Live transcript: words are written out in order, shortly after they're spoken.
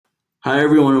Hi,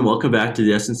 everyone, and welcome back to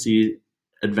the SNC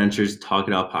Adventures Talk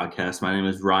It Out podcast. My name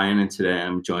is Ryan, and today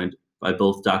I'm joined by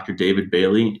both Dr. David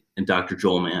Bailey and Dr.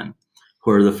 Joel Mann, who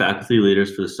are the faculty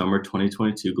leaders for the Summer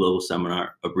 2022 Global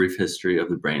Seminar, A Brief History of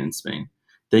the Brain in Spain.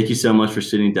 Thank you so much for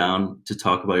sitting down to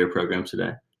talk about your program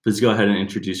today. Please go ahead and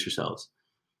introduce yourselves.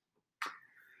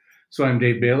 So I'm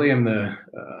Dave Bailey. I'm the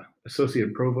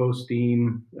Associate Provost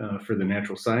Dean for the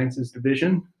Natural Sciences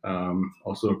Division,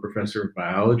 also a professor of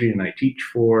biology, and I teach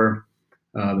for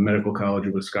the Medical College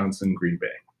of Wisconsin, Green Bay.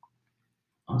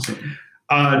 Awesome.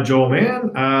 Joel Mann.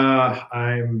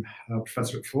 I'm a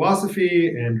professor of philosophy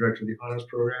and director of the honors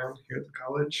program here at the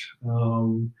college.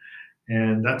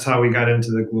 And that's how we got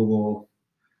into the global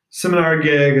seminar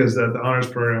gig, is that the honors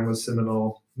program was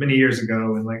seminal many years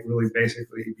ago and really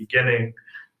basically beginning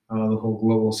the whole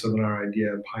global seminar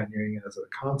idea, pioneering it as a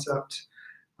concept.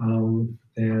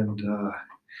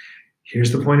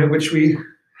 Here's the point at which we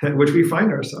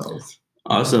find ourselves.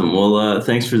 Awesome. Well,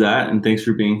 thanks for that, and thanks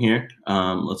for being here.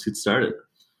 Let's get started.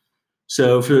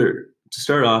 So to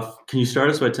start off, can you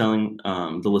start us by telling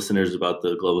the listeners about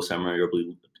the global seminar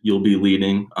you'll be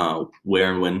leading,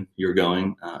 where and when you're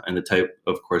going, and the type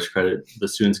of course credit the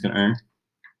students can earn?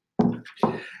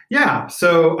 Yeah,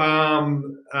 so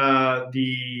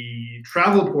the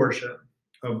travel portion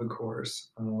of the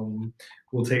course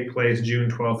will take place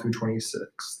June 12th through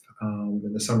 26th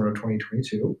in the summer of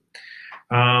 2022.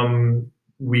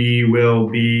 We will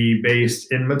be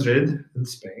based in Madrid, in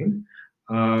Spain,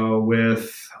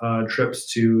 with trips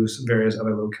to some various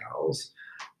other locales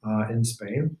in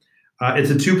Spain.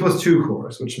 It's a 2+2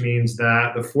 course, which means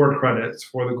that the 4 credits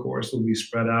for the course will be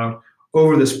spread out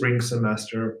over the spring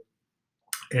semester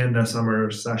and the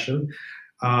summer session.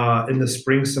 In the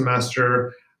spring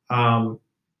semester,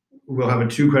 we'll have a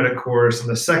 2-credit course in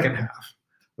the second half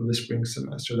of the spring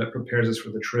semester that prepares us for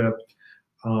the trip.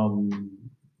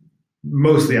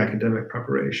 Mostly academic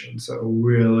preparation, so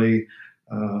really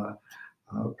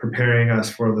preparing us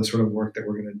for the sort of work that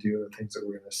we're going to do, the things that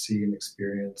we're going to see and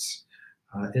experience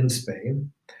in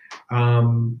Spain.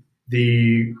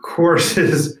 The course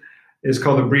is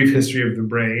called A Brief History of the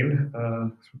Brain,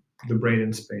 the Brain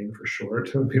in Spain for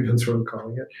short, we've been sort of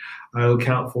calling it. It'll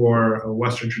count for a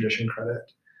Western tradition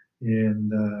credit in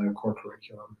the core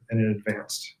curriculum and an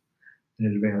advanced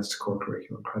core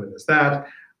curriculum credit as that.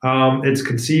 It's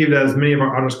conceived, as many of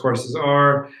our honors courses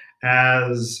are,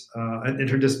 as an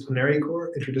interdisciplinary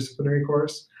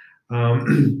course.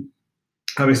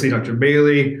 Obviously, Dr.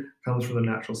 Bailey comes from the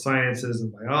natural sciences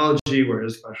and biology, where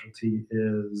his specialty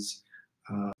is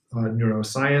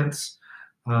neuroscience.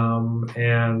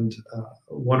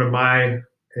 One of my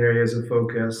areas of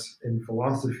focus in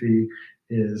philosophy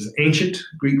is ancient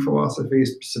Greek philosophy,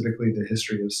 specifically the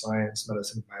history of science,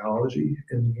 medicine, and biology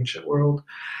in the ancient world.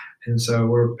 And so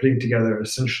we're putting together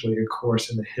essentially a course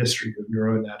in the history of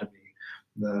neuroanatomy,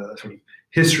 the sort of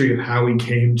history of how we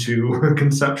came to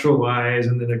conceptualize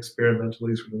and then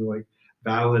experimentally sort of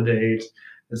validate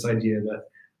this idea that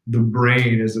the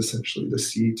brain is essentially the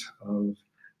seat of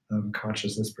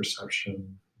consciousness,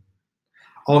 perception,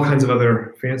 all kinds of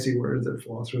other fancy words that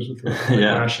philosophers would throw,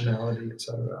 rationality,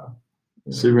 etc.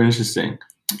 Yeah. Super interesting.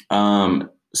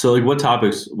 So what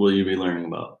topics will you be learning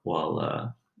about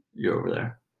while you're over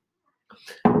there?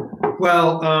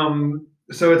 Well,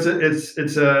 so it's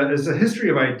a history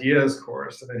of ideas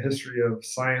course and a history of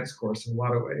science course in a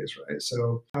lot of ways, right?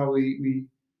 So how we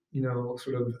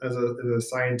sort of as a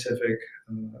scientific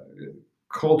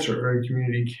culture and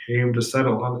community came to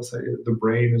settle on this idea that the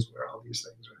brain is where all these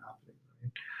things are happening,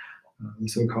 right? The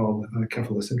so-called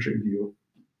cephalocentric view,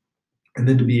 and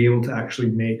then to be able to actually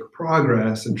make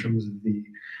progress in terms of the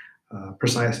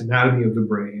precise anatomy of the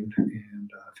brain and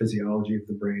physiology of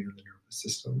the brain and the nervous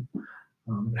system,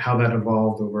 how that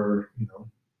evolved over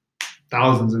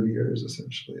thousands of years,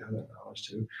 essentially, how that knowledge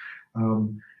too,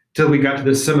 till we got to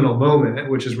this seminal moment,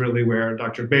 which is really where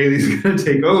Dr. Bailey's going to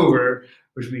take over,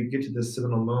 which we get to this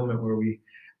seminal moment where we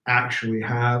actually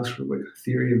have sort of a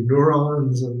theory of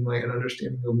neurons and an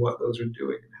understanding of what those are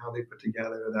doing and how they put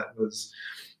together. That was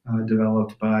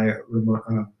developed by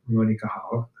Ramon y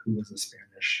Cajal, who was a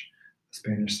Spanish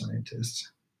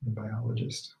scientist and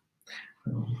biologist.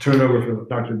 Turn it over for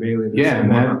Dr. Bailey. Yeah,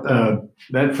 and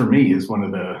that for me is one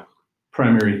of the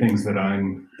primary things that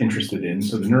I'm interested in.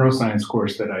 So the neuroscience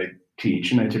course that I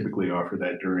teach, and I typically offer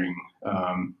that during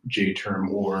J-term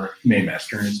or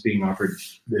Maymester, and it's being offered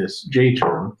this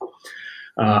J-term.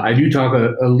 I do talk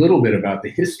a little bit about the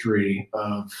history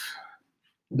of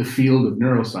the field of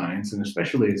neuroscience, and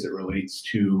especially as it relates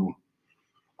to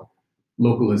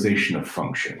localization of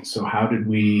function. So how did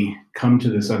we come to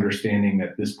this understanding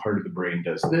that this part of the brain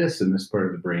does this and this part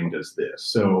of the brain does this?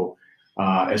 So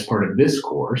as part of this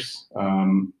course,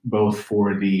 both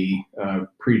for the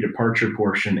pre-departure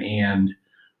portion and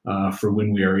for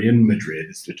when we are in Madrid,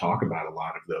 is to talk about a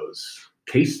lot of those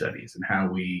case studies and how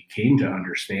we came to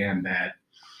understand that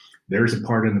there's a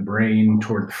part in the brain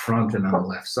toward the front and on the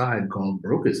left side called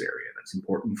Broca's area that's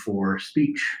important for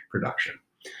speech production.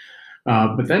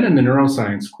 But then in the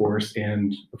neuroscience course,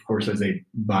 and of course as a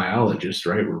biologist,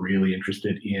 right, we're really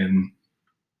interested in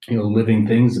living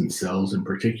things and cells in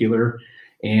particular.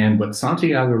 And what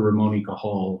Santiago Ramón y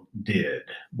Cajal did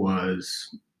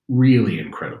was really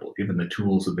incredible, given the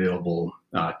tools available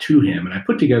to him. And I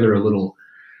put together a little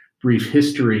brief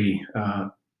history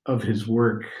of his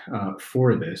work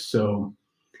for this. So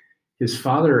his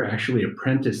father actually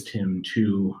apprenticed him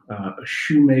to a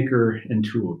shoemaker and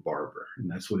to a barber, and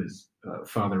that's what his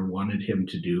father wanted him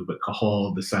to do. But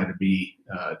Cajal decided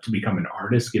to become an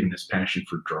artist, given his passion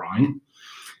for drawing.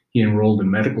 He enrolled in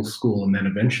medical school and then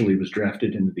eventually was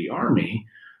drafted into the army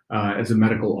as a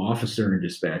medical officer and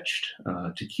dispatched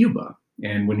to Cuba.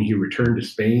 And when he returned to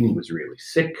Spain, he was really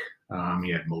sick.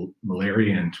 He had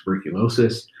malaria and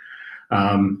tuberculosis.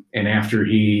 And after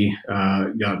he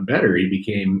got better, he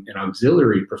became an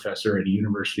auxiliary professor at a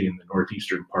university in the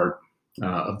northeastern part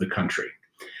of the country.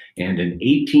 And in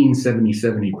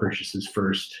 1877, he purchased his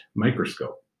first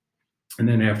microscope. And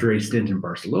then after a stint in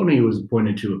Barcelona, he was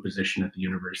appointed to a position at the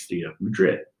University of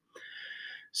Madrid.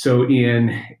 So in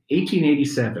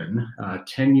 1887,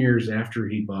 10 years after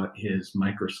he bought his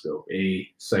microscope, a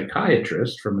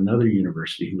psychiatrist from another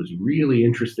university who was really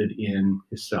interested in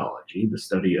histology, the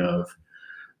study of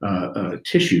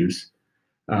tissues,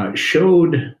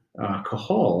 showed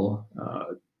Cajal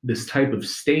this type of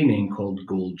staining called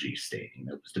Golgi staining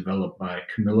that was developed by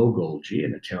Camillo Golgi,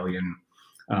 an Italian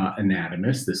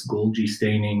anatomist. This Golgi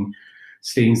staining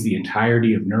stains the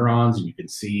entirety of neurons, and you can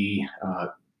see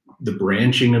the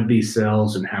branching of these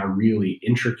cells and how really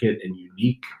intricate and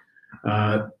unique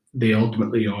they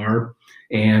ultimately are.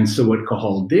 And so what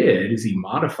Cajal did is he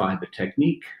modified the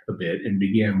technique a bit and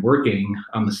began working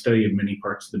on the study of many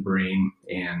parts of the brain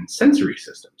and sensory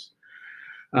systems.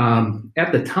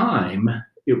 At the time,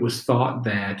 it was thought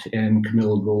that, and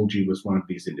Camillo Golgi was one of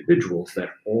these individuals, that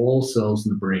all cells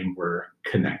in the brain were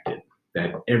connected,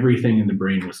 that everything in the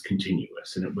brain was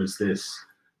continuous. And it was this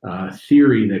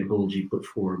theory that Golgi put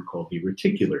forward called the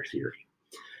reticular theory.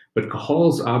 But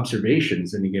Cajal's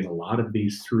observations, and again, a lot of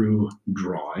these through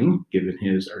drawing, given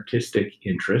his artistic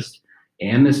interest,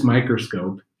 and this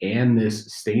microscope, and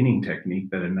this staining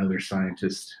technique that another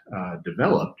scientist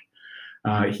developed,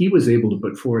 he was able to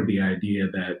put forward the idea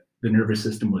that the nervous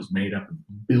system was made up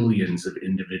of billions of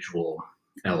individual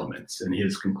elements. And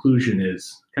his conclusion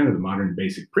is kind of the modern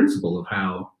basic principle of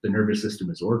how the nervous system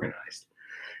is organized.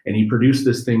 And he produced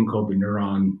this thing called the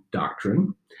neuron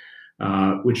doctrine,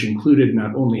 which included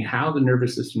not only how the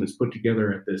nervous system is put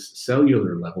together at this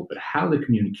cellular level, but how the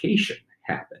communication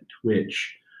happened,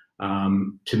 which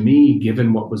to me,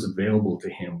 given what was available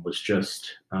to him, was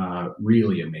just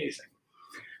really amazing.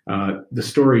 The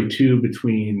story too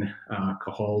between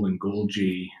Cajal and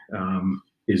Golgi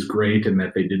is great in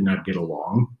that they did not get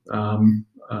along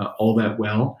all that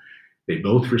well. They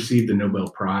both received the Nobel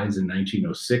Prize in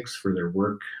 1906 for their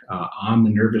work on the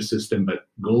nervous system, but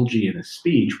Golgi in his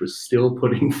speech was still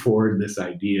putting forward this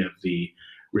idea of the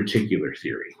reticular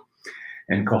theory.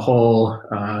 And Cajal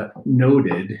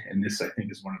noted, and this I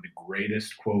think is one of the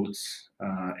greatest quotes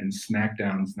and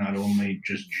smackdowns, not only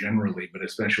just generally, but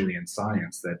especially in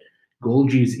science, that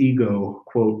Golgi's ego,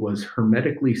 quote, was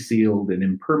hermetically sealed and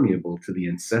impermeable to the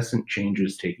incessant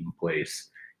changes taking place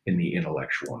in the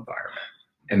intellectual environment.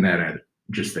 And that I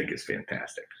just think is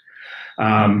fantastic.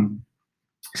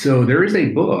 So there is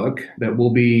a book that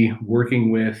we'll be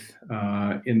working with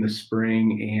in the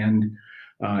spring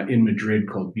and in Madrid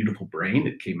called Beautiful Brain.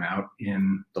 It came out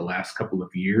in the last couple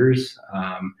of years.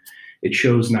 It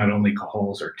shows not only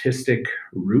Cajal's artistic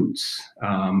roots,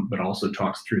 but also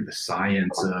talks through the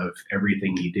science of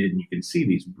everything he did. And you can see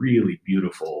these really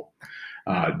beautiful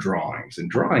drawings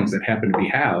that happen to be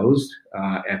housed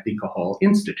at the Cajal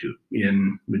Institute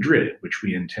in Madrid, which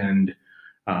we intend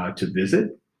to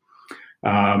visit.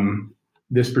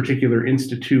 This particular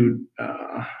institute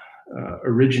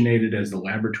originated as the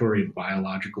Laboratory of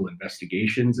Biological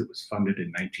Investigations. It was funded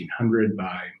in 1900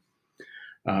 by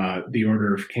the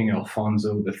order of King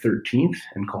Alfonso XIII,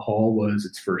 and Cajal was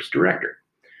its first director.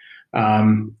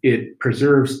 It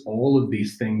preserves all of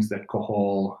these things that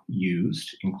Cajal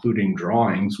used, including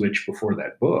drawings, which before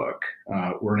that book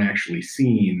weren't actually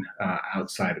seen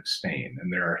outside of Spain.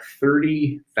 And there are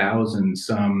 30,000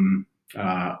 some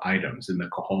items in the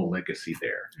Cajal legacy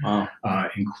there, wow.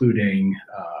 Including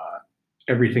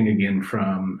everything again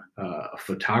from a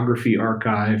photography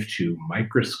archive to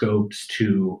microscopes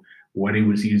to what he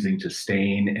was using to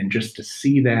stain, and just to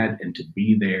see that and to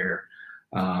be there,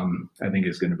 I think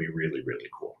is going to be really, really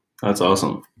cool. That's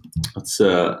awesome. That's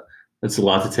a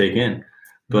lot to take in.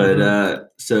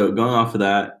 But so going off of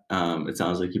that, it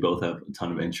sounds like you both have a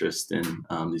ton of interest in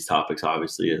these topics,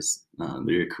 obviously, as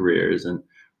your careers and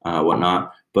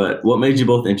whatnot. But what made you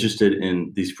both interested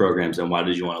in these programs, and why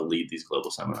did you want to lead these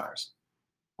global seminars?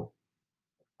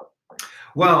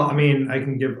 Well, I mean, I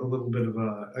can give a little bit of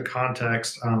a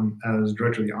context as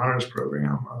director of the honors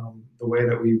program. The way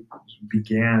that we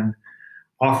began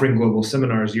offering global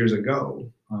seminars years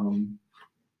ago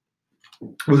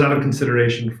was out of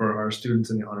consideration for our students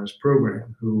in the honors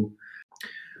program, who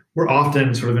were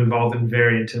often sort of involved in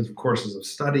very intensive courses of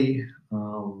study.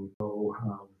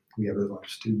 We have a lot of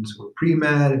students who are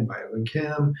pre-med and bio and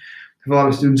chem. We have a lot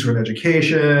of students who are in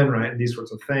education, right, and these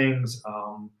sorts of things,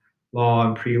 law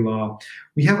and pre-law.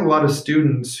 We have a lot of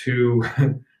students who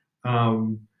have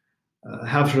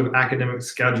sort of academic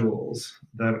schedules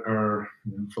that are,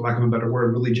 for lack of a better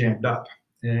word, really jammed up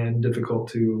and difficult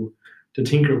to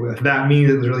tinker with. That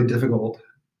means it's really difficult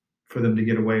for them to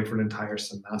get away for an entire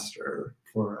semester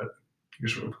for your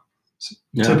sort of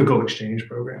typical exchange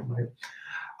program, right?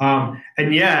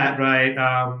 And yet, right,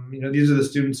 these are the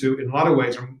students who, in a lot of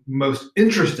ways, are most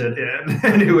interested in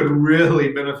and who would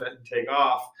really benefit and take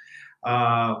off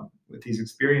with these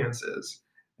experiences.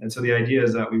 And so the idea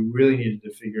is that we really needed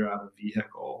to figure out a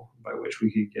vehicle by which we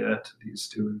could get these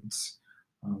students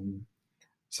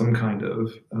some kind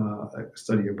of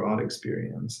study abroad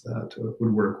experience that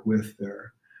would work with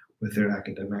their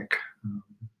academic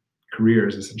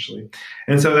careers, essentially.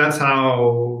 And so that's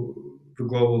how the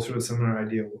global sort of seminar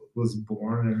idea was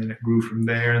born, and then it grew from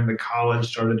there. And the college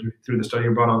started, through the study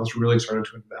abroad office, really started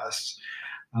to invest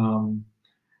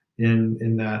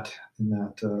in that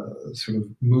sort of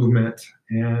movement.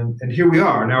 And here we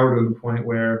are. Now we're to the point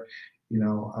where,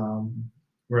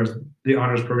 whereas the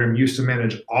honors program used to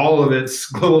manage all of its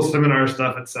global seminar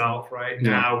stuff itself, right? Yeah.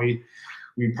 Now we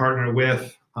partner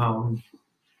with the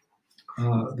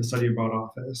study abroad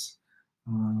office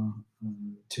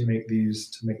to make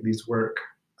these work.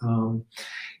 And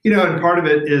part of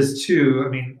it is too, I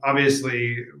mean,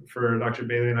 obviously for Dr.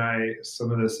 Bailey and I,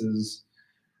 some of this is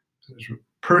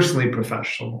personally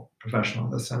professional in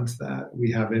the sense that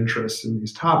we have interests in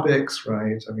these topics,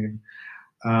 right? I mean,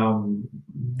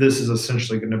 this is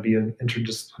essentially going to be an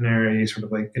interdisciplinary sort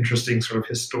of like interesting sort of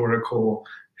historical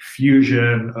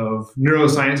fusion of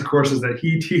neuroscience courses that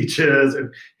he teaches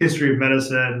and history of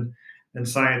medicine and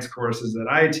science courses that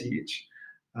I teach.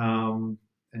 And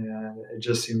it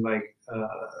just seemed like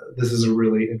this is a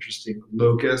really interesting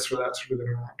locus for that sort of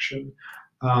interaction.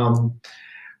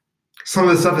 Some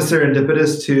of the stuff is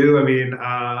serendipitous too. I mean,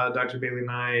 Dr. Bailey and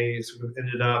I sort of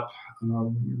ended up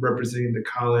representing the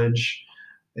college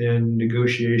in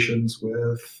negotiations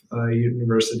with a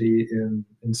university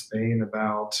in Spain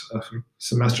about a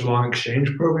semester-long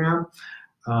exchange program.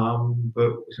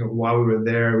 But while we were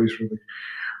there, we sort of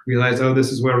realized, oh,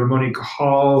 this is where Ramon y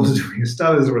Cajal is doing his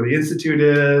stuff. This is where the institute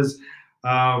is.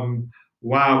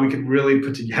 Wow, we could really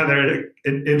put together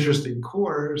an interesting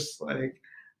course, like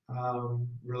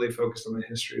really focused on the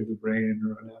history of the brain and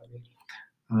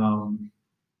neuroanatomy.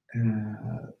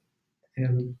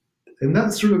 And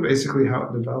that's sort of basically how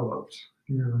it developed.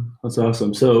 Yeah. That's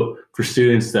awesome. So for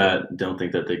students that don't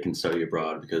think that they can study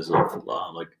abroad because of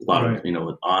like a lot of,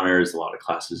 with honors, a lot of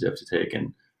classes you have to take,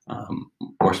 and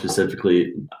more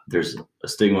specifically, there's a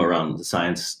stigma around the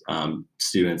science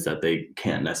students that they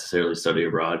can't necessarily study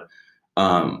abroad.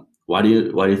 Why do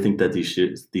you think that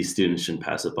these students shouldn't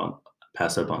pass up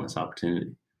on this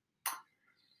opportunity?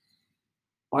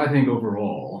 Well, I think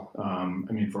overall,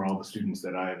 for all the students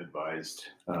that I have advised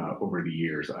over the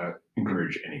years, I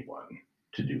encourage anyone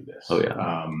to do this. Oh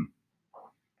yeah.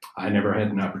 I never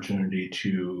had an opportunity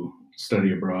to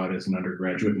study abroad as an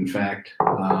undergraduate. In fact,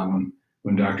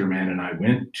 when Dr. Mann and I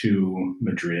went to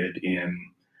Madrid in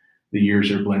the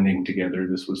years are blending together,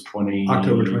 this was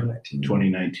October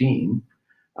 2019.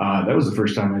 That was the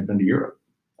first time I'd been to Europe.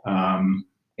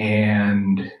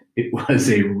 And it was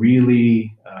a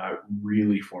really,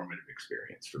 really formative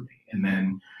experience for me. And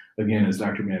then again, as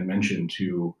Dr. Mann mentioned,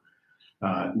 to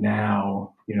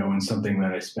now, in something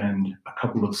that I spend a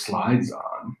couple of slides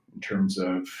on in terms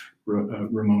of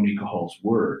Ramon y Cajal's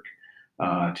work,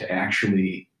 to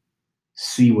actually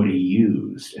see what he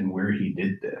used and where he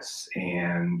did this,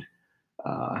 and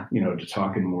to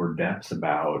talk in more depth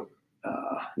about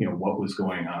what was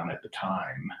going on at the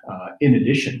time, in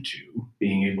addition to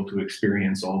being able to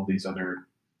experience all these other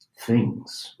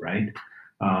things, right?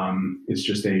 it's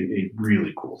just a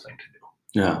really cool thing to do.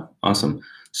 Yeah, awesome.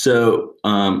 So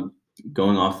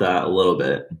going off that a little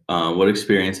bit, what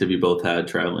experience have you both had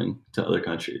traveling to other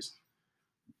countries?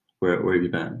 Where have you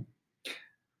been?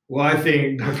 Well, I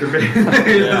think Dr. Bailey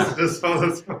just saw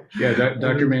this. Yeah,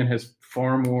 Dr. Mann has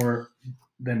far more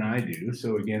than I do.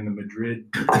 So again, the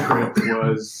Madrid trip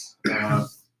was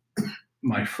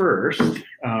my first.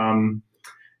 And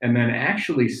then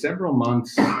actually several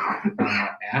months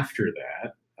after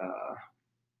that,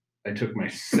 I took my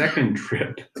second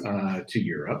trip to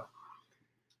Europe.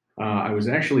 I was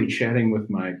actually chatting with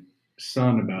my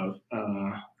son about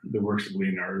the works of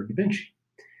Leonardo da Vinci.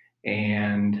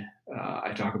 And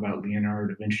I talk about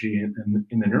Leonardo da Vinci in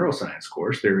the neuroscience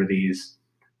course. There are these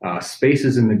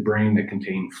spaces in the brain that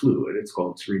contain fluid. It's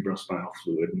called cerebrospinal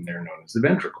fluid, and they're known as the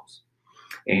ventricles.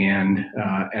 And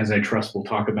as I trust we'll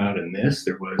talk about in this,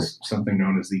 there was something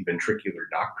known as the ventricular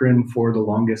doctrine for the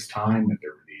longest time, that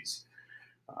there were these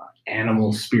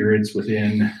animal spirits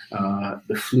within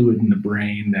the fluid in the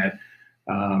brain that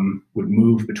would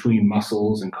move between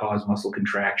muscles and cause muscle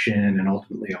contraction and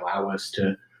ultimately allow us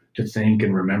to think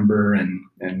and remember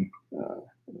and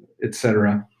et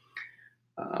cetera.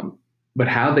 But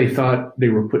how they thought they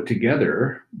were put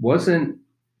together wasn't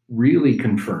really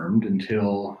confirmed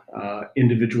until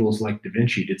individuals like Da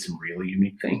Vinci did some really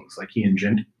unique things. Like he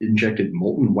injected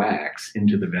molten wax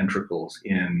into the ventricles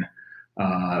in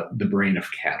the brain of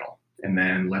cattle, and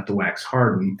then let the wax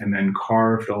harden, and then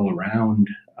carved all around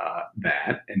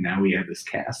that. And now we have this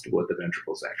cast of what the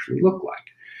ventricles actually look like.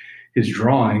 His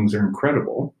drawings are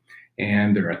incredible,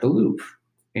 and they're at the Louvre.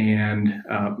 And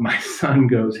my son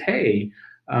goes, "Hey,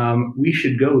 we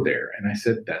should go there." And I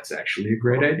said, "That's actually a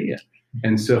great idea."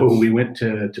 And so we went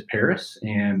to Paris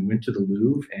and went to the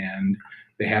Louvre, and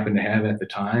they happened to have at the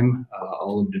time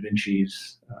all of Da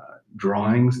Vinci's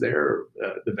drawings there,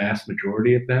 the vast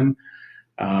majority of them.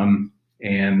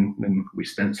 And then we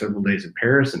spent several days in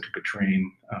Paris and took a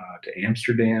train to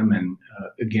Amsterdam. And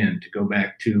again, to go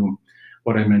back to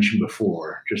what I mentioned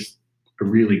before, just a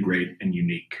really great and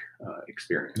unique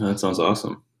experience. That sounds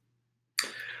awesome.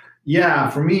 Yeah,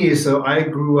 for me, so I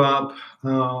grew up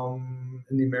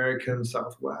in the American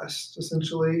Southwest,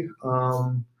 essentially,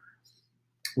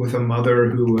 with a mother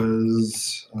who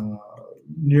was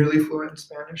nearly fluent in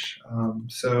Spanish.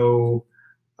 So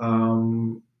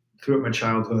throughout my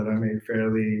childhood, I made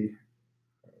fairly,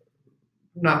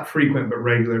 not frequent, but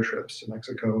regular trips to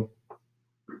Mexico.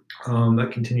 That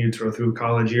continued through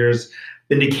college years.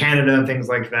 Been to Canada and things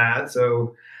like that.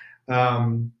 So,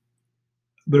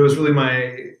 but it was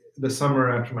really the summer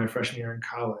after my freshman year in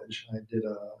college, I did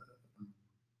a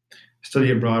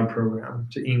study abroad program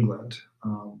to England,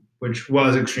 which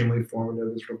was extremely formative,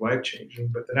 and sort of life-changing.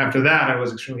 But then after that, I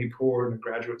was extremely poor and a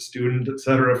graduate student, et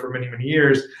cetera, for many, many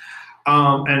years,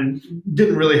 and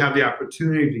didn't really have the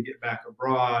opportunity to get back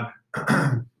abroad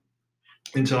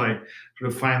until I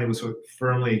sort of finally was sort of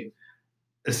firmly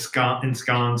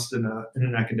ensconced in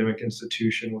an academic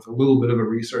institution with a little bit of a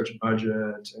research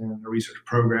budget and a research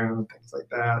program and things like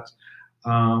that.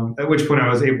 At which point I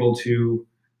was able to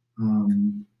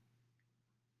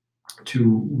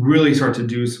really start to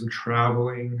do some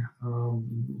traveling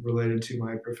related to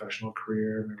my professional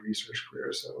career and my research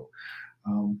career. So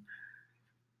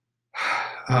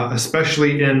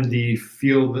especially in the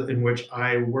field in which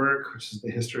I work, which is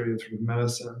the history of sort of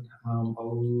medicine, a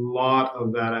lot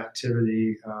of that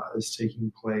activity is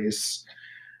taking place.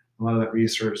 A lot of that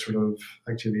research sort of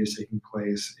activity is taking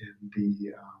place in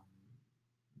the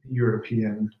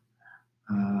European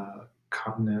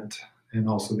continent and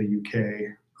also the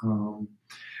UK,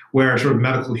 where sort of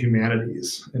medical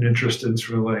humanities and interest in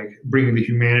sort of like bringing the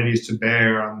humanities to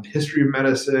bear on the history of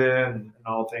medicine and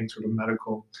all things sort of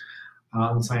medical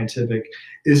and scientific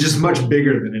is just much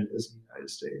bigger than it is in the United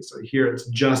States. So here it's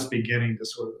just beginning to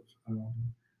sort of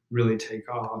really take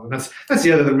off. And that's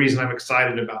the other reason I'm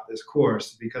excited about this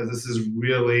course, because this is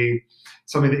really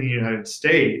something that in the United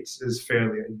States is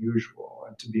fairly unusual.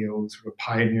 And to be able to sort of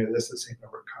pioneer this at St.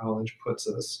 Norbert College puts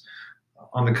us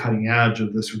on the cutting edge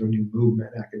of this sort of new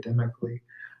movement academically.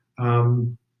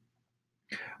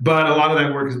 But a lot of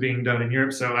that work is being done in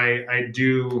Europe. So I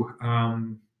do,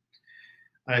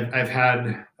 I've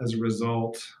had, as a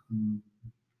result,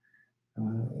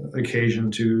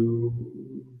 occasion to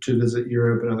visit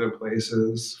Europe and other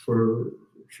places for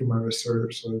my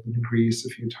research. So I've been to Greece a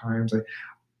few times.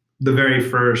 The very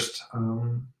first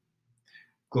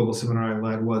global seminar I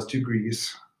led was to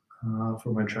Greece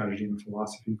for my tragedy and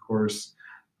philosophy course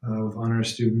with honor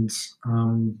students.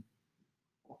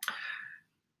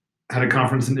 Had a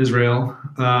conference in Israel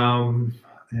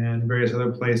and various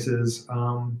other places.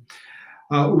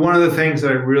 One of the things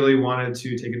that I really wanted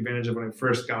to take advantage of when I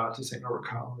first got to St. Norbert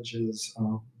College is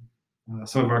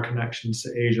some of our connections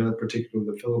to Asia,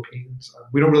 particularly the Philippines.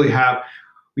 We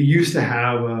used to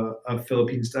have a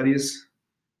Philippine studies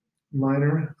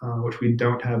minor, which we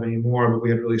don't have anymore, but we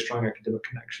had really strong academic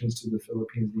connections to the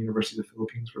Philippines, the University of the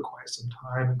Philippines for quite some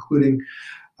time, including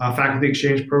faculty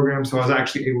exchange programs. So I was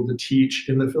actually able to teach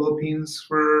in the Philippines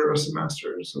for a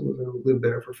semester. So I lived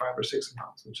there for 5 or 6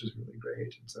 months, which is really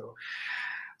great. And so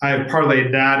I have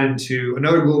parlayed that into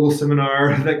another global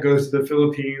seminar that goes to the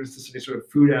Philippines to study sort of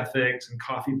food ethics and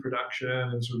coffee production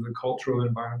and sort of the cultural,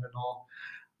 environmental,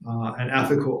 and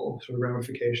ethical sort of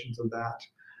ramifications of that.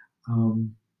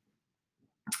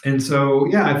 And so,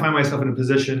 yeah, I find myself in a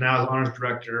position now as honors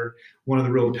director. One of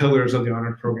the real pillars of the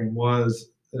honors program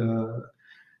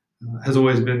has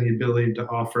always been the ability to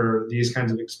offer these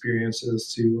kinds of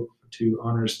experiences to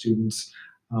honors students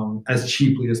as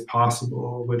cheaply as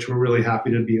possible, which we're really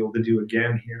happy to be able to do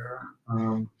again here.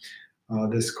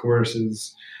 This course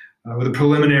is with the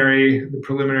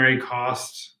preliminary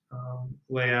cost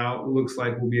layout. Looks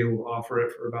like we'll be able to offer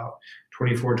it for about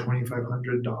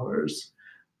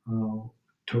 $2,400-$2,500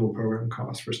 total program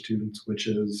cost for students, which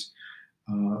is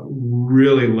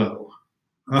really low.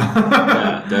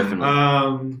 Yeah,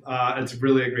 definitely. It's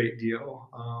really a great deal,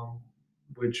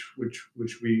 which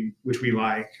we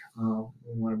like.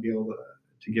 We want to be able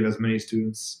to give as many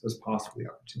students as possible the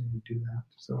opportunity to do that.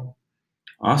 So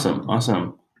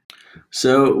awesome.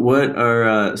 So, what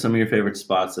are some of your favorite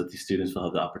spots that these students will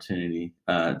have the opportunity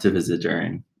to visit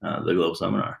during the Global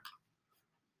Seminar?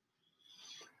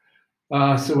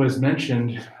 So as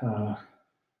mentioned, the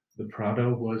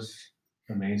Prado was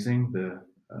amazing. The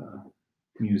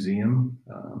museum.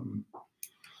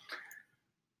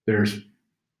 There's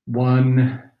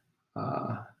one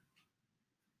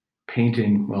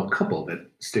painting, well, a couple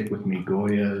that stick with me.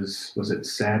 Goya's, was it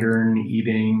Saturn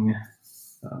eating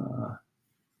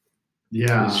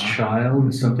his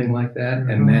child, something like that? Mm-hmm.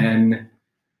 And then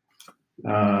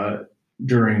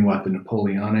during the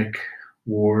Napoleonic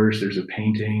Wars, there's a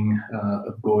painting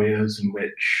of Goya's in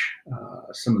which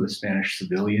some of the Spanish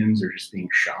civilians are just being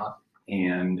shot,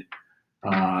 and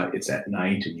it's at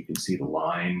night, and you can see the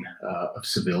line of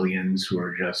civilians who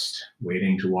are just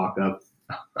waiting to walk up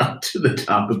to the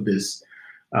top of this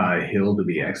hill to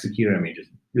be executed. I mean, just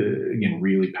again,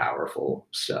 really powerful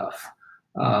stuff.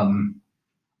 The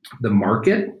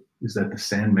market is at the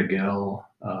San Miguel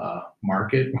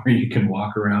market, where you can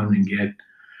walk around and get.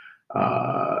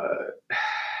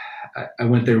 I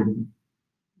went there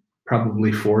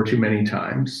probably 4 too many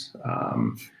times,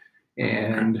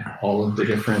 and all of the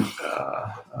different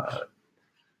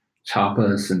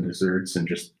tapas and desserts and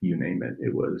just you name it.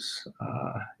 It was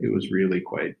really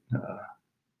quite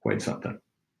something.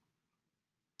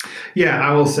 Yeah,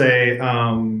 I will say,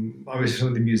 obviously, some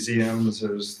of the museums,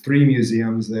 there's 3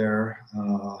 museums there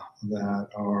that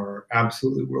are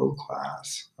absolutely world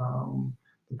class.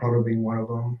 The Prado being one of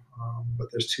them,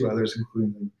 but there's 2 others,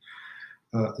 including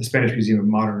the Spanish Museum of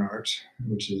Modern Art,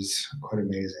 which is quite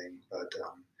amazing. But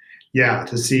yeah,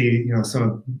 to see some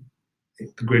of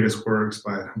the greatest works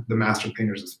by the master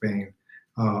painters of Spain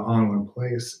on one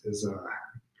place is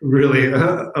really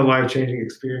a life-changing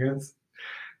experience.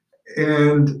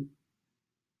 And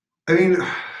I mean,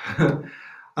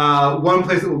 one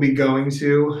place that we'll be going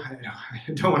to, I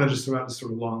don't want to just throw out this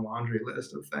sort of long laundry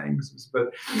list of things,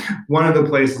 but one of the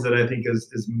places that I think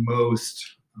is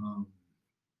most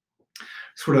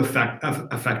sort of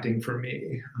affecting for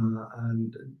me,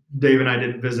 and Dave and I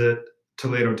didn't visit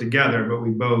Toledo together, but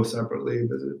we both separately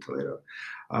visited Toledo.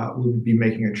 We'll be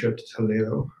making a trip to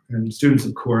Toledo, and students,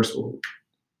 of course, will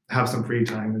have some free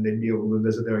time and they'd be able to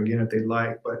visit there again if they'd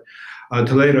like. But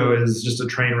Toledo is just a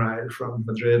train ride from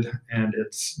Madrid, and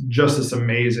it's just this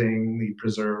amazingly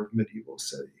preserved medieval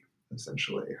city,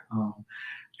 essentially.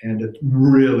 And it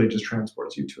really just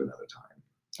transports you to another time.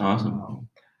 Awesome.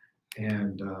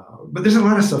 But there's a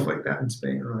lot of stuff like that in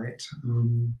Spain, right?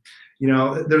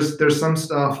 There's some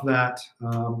stuff that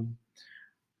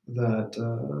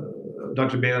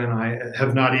Dr. Bailey and I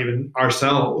have not even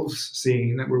ourselves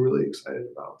seen that we're really excited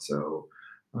about. So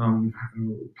I'm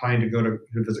planning to go to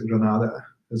visit Granada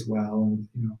as well.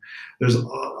 And there's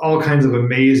all kinds of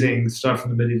amazing stuff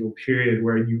from the medieval period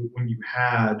where when you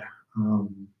had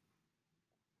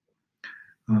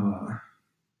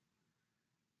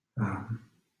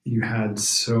you had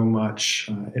so much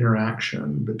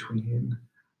interaction between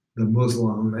the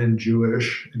Muslim and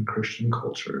Jewish and Christian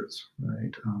cultures,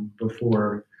 right?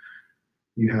 Before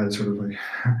you had sort of like,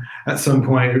 at some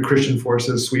point, the Christian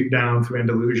forces sweep down through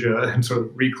Andalusia and sort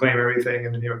of reclaim everything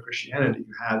in the name of Christianity.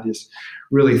 You had this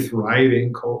really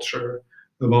thriving culture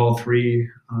of all three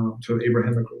sort of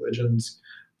Abrahamic religions,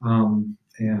 and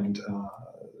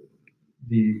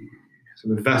the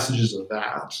sort of vestiges of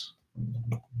that.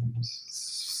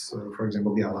 So, for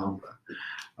example, the Alhambra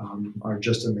are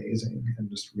just amazing, and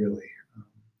just really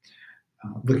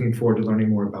looking forward to learning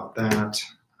more about that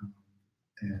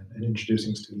and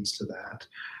introducing students to that.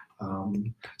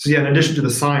 So yeah, in addition to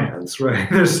the science, right,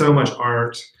 there's so much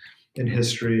art and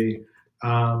history.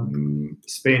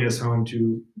 Spain is home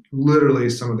to literally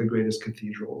some of the greatest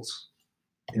cathedrals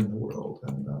in the world,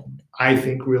 and I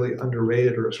think really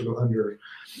underrated or sort of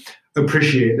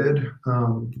underappreciated.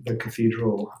 The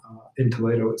cathedral in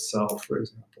Toledo itself, for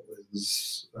example,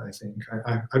 is, I think,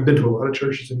 I've been to a lot of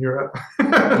churches in Europe,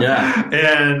 Yeah.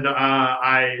 and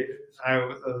I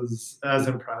was as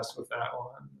impressed with that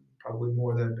one, probably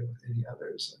more than with any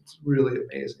others. It's really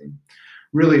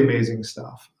amazing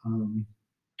stuff. And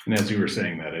as you were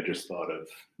saying that, I just thought of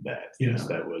that. Yeah. Yes,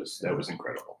 that was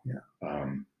incredible. Yeah.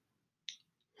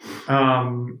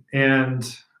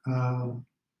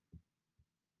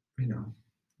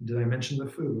 Did I mention the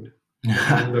food?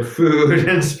 The food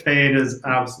in Spain is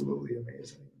absolutely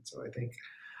amazing. So I think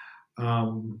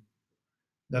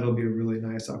that'll be a really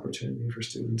nice opportunity for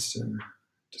students to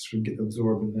just sort of get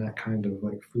absorbed in that kind of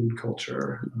like food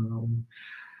culture.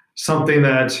 Something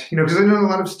that, because I know a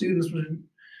lot of students in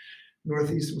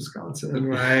Northeast Wisconsin,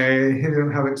 right,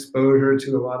 have exposure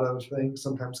to a lot of things.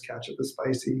 Sometimes ketchup is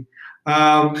spicy,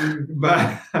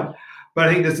 but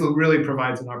I think this really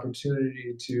provides an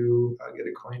opportunity to get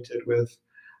acquainted with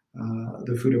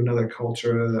the food of another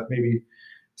culture that maybe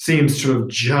seems sort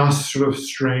of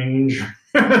strange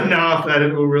enough that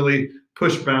it will really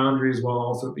push boundaries while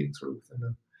also being sort of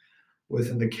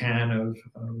within the can of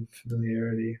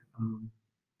familiarity.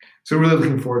 So really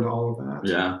looking forward to all of that.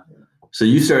 Yeah. So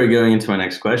you started going into my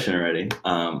next question already.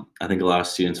 I think a lot of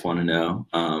students want to know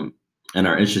and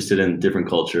are interested in different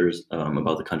cultures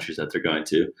about the countries that they're going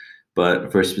to.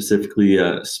 But for specifically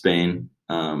Spain,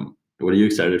 what are you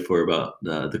excited for about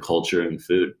the culture and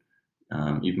food?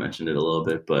 You've mentioned it a little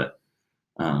bit, but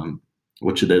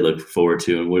what should they look forward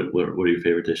to, and what are your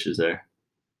favorite dishes there?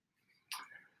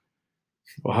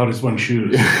 Well, how does one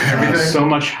choose? So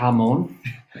much jamón.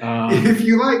 If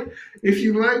you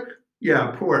like,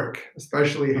 yeah, pork,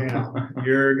 especially ham,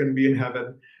 you're going to be in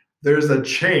heaven. There's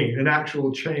an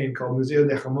actual chain called Museo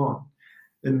de Jamón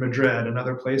in Madrid and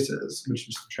other places, which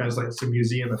translates to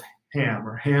Museum of Ham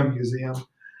or Ham Museum.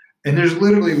 And there's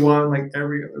literally one like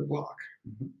every other block.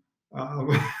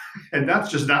 And that's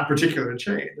just that particular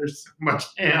chain. There's so much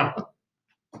ham.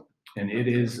 And it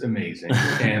is amazing.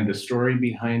 And the story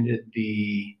behind it,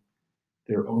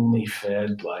 they're only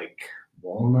fed like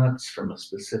walnuts from a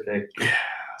specific,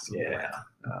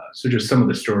 so just some of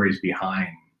the stories behind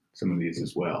some of these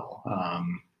as well.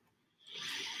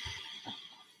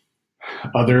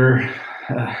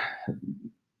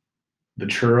 The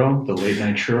churro, the late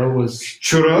night churro was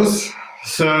churros.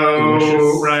 So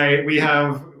delicious. Right,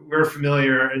 we're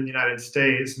familiar in the United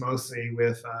States mostly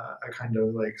with a kind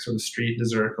of like sort of street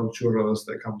dessert called churros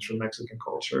that comes from Mexican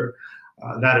culture.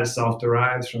 That itself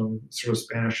derives from sort of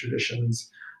Spanish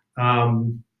traditions.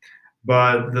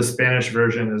 But the Spanish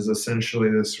version is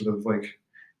essentially this sort of like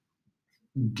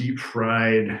deep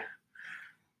fried,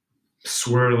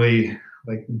 swirly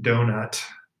like donut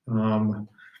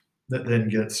that then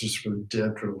gets just sort of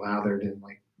dipped or lathered in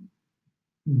like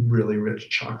really rich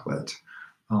chocolate.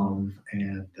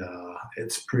 And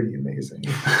it's pretty amazing.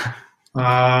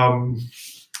 Not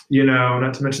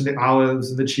to mention the olives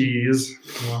and the cheese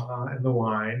and the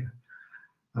wine.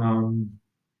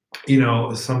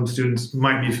 Some students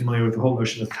might be familiar with the whole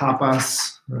notion of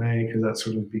tapas, right? Because that's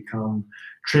sort of become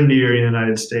trendier in the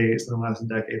United States in the last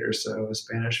decade or so.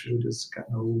 Spanish food has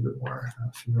gotten a little bit more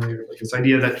familiar with this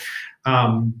idea that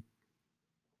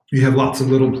you have lots of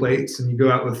little plates and you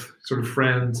go out with sort of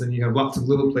friends and you have lots of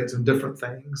little plates of different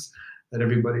things that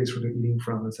everybody's sort of eating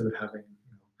from instead of having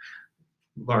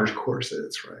large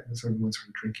courses, right? And so everyone's sort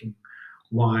of drinking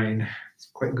wine. It's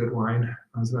quite good wine,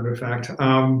 as a matter of fact,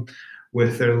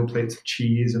 with their little plates of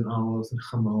cheese and olives and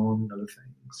jamón and other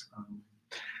things.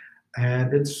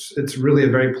 And it's really a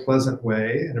very pleasant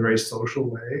way and a very social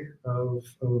way of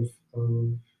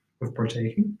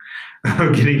partaking,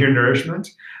 of getting your nourishment.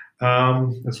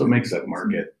 That's what makes that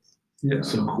market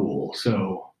so cool.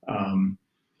 So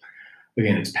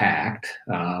again, it's packed,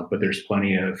 but there's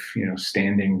plenty of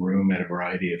standing room at a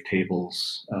variety of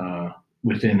tables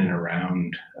within and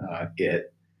around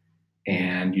it.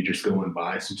 And you just go and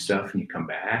buy some stuff and you come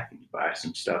back, and you buy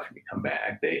some stuff and you come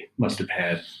back. They must have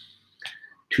had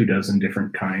 24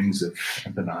 different kinds of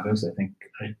empanadas. I think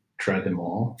I try them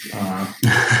all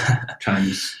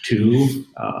times two.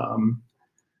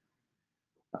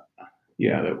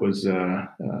 Yeah, that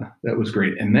was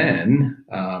great. And then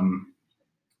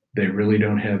they really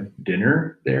don't have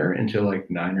dinner there until like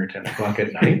 9 or 10 o'clock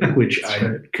at night, which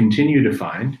I continue to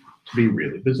find to be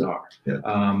really bizarre. Yeah.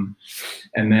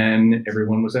 And then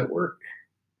everyone was at work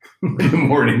in the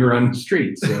morning or on the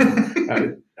street.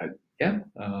 So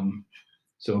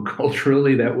so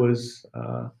culturally that was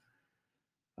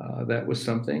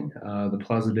something. The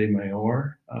Plaza de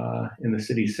Mayor in the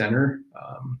city center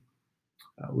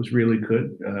was really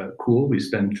good, cool. We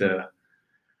spent a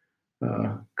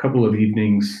couple of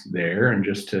evenings there and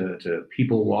just to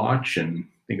people watch and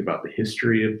think about the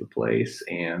history of the place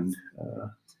and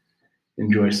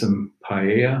enjoy some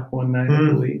paella one night, I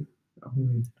believe.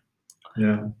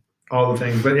 Yeah, all the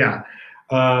things. But yeah,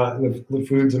 the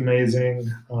food's amazing.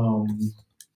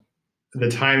 The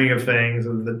timing of things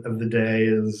of the day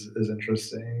is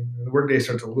interesting. The workday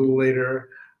starts a little later.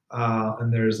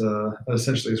 And there's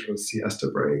essentially a sort of siesta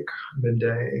break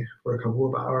midday for a couple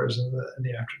of hours in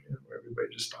the afternoon where everybody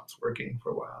just stops working for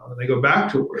a while. And they go back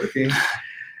to working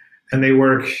and they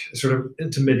work sort of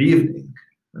into mid-evening.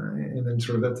 Right? And then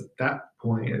sort of at that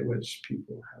point at which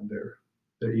people have their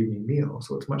evening meal.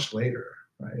 So it's much later,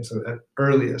 right? So at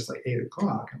earliest, like 8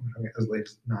 o'clock, as late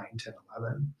as 9, 10,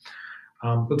 11.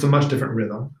 But it's a much different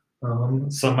rhythm.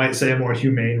 Some might say a more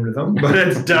humane rhythm, but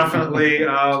it's definitely...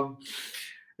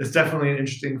 it's definitely an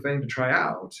interesting thing to try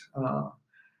out.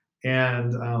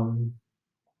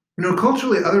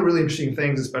 Culturally, other really interesting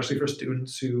things, especially for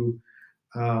students who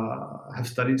have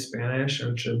studied Spanish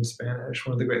and in Spanish.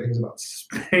 One of the great things about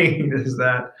Spain is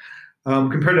that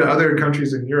compared to other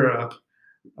countries in Europe,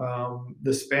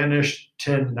 the Spanish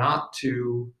tend not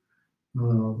to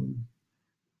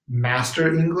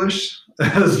master English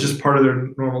as just part of their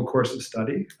normal course of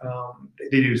study.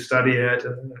 They do study it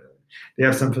and they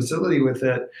have some facility with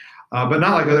it, but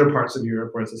not like other parts of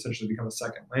Europe where it's essentially become a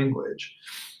second language.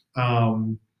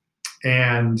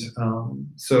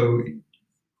 So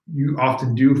you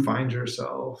often do find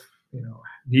yourself,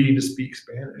 needing to speak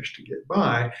Spanish to get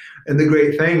by. And the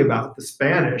great thing about the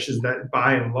Spanish is that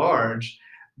by and large,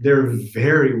 they're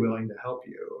very willing to help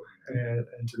you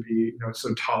and to be,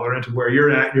 so tolerant of where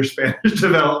you're at in your Spanish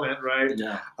development, right?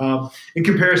 Yeah. In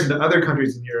comparison to other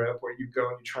countries in Europe where you go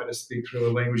and you try to speak through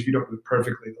a language you don't do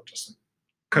perfectly, they'll just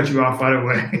cut you off right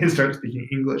away and start speaking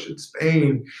English. In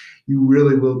Spain, you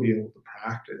really will be able to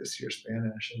practice your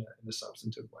Spanish in a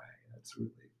substantive way. It's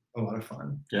really a lot of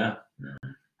fun. Yeah.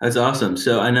 That's awesome.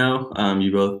 So I know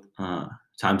you both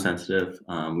time sensitive.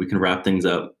 We can wrap things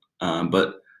up.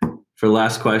 But for the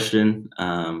last question,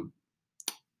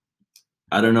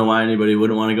 I don't know why anybody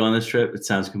wouldn't want to go on this trip. It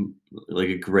sounds like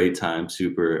a great time,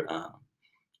 super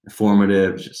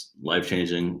informative, just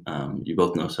life-changing. You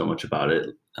both know so much about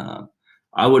it.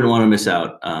 I wouldn't want to miss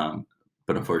out,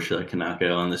 but unfortunately I cannot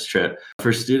go on this trip.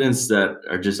 For students that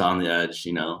are just on the edge,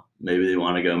 maybe they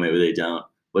want to go, maybe they don't.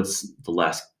 What's the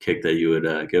last kick that you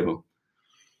would give them?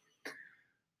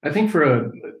 I think for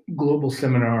a global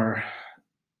seminar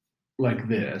like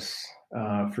this,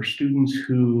 for students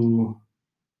who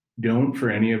don't, for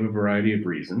any of a variety of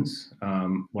reasons,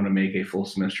 want to make a full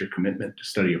semester commitment to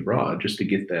study abroad just to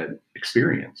get that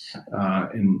experience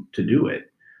and to do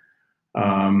it,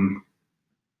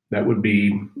 that would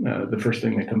be the first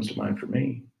thing that comes to mind for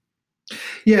me.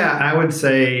 Yeah, I would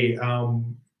say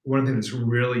one thing that's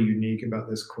really unique about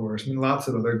this course, lots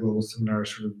of other global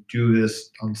seminars sort of do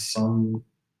this on some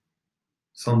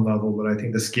level, but I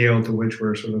think the scale to which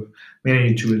we're sort of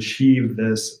managing to achieve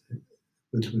this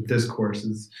with this course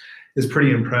is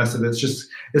pretty impressive. It's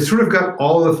sort of got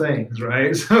all the things,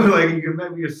 right? So like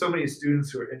we have so many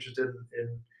students who are interested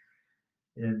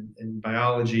in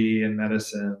biology and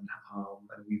medicine,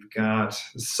 and we've got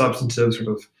substantive sort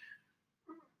of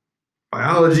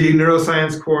biology,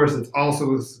 neuroscience course. It's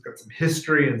also got some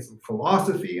history and some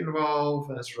philosophy involved,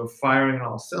 and it's sort of firing on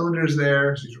all cylinders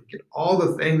there. So you sort of get all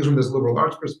the things from this liberal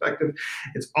arts perspective.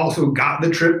 It's also got the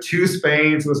trip to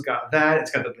Spain, so it's got that.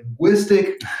 It's got the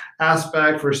linguistic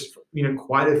aspect for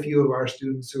quite a few of our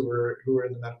students who are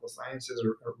in the medical sciences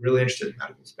are really interested in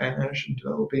medical Spanish and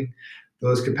developing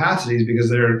those capacities because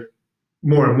they're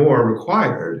more and more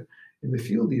required in the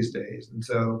field these days. And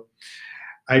so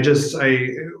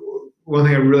one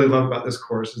thing I really love about this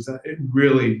course is that it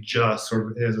really just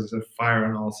sort of is a fire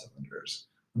on all cylinders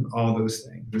and all those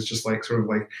things. It's just like sort of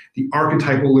like the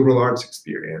archetypal liberal arts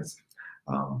experience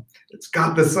It's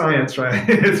got the science, right?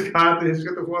 It's got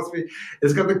the philosophy.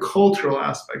 It's got the cultural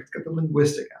aspect. It's got the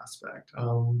linguistic aspect.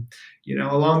 Along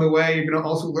the way, you're going to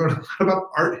also learn a lot about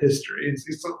art history and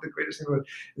see some of the greatest thing about it.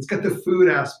 It's got the food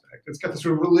aspect. It's got the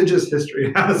sort of religious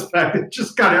history aspect. It's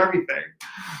just got everything.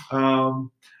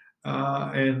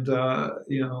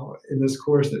 In this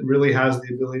course that really has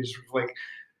the ability to sort of like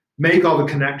make all the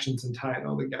connections and tie it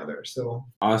all together. So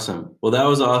awesome. Well, that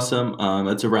was awesome.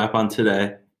 That's a wrap on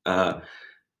today.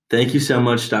 Thank you so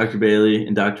much, Dr. Bailey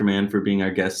and Dr. Mann, for being our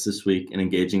guests this week and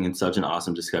engaging in such an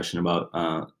awesome discussion about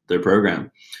their program.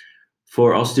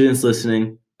 For all students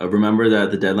listening, remember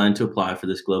that the deadline to apply for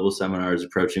this global seminar is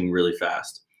approaching really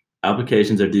fast.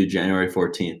 Applications are due January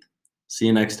 14th. See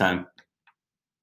you next time.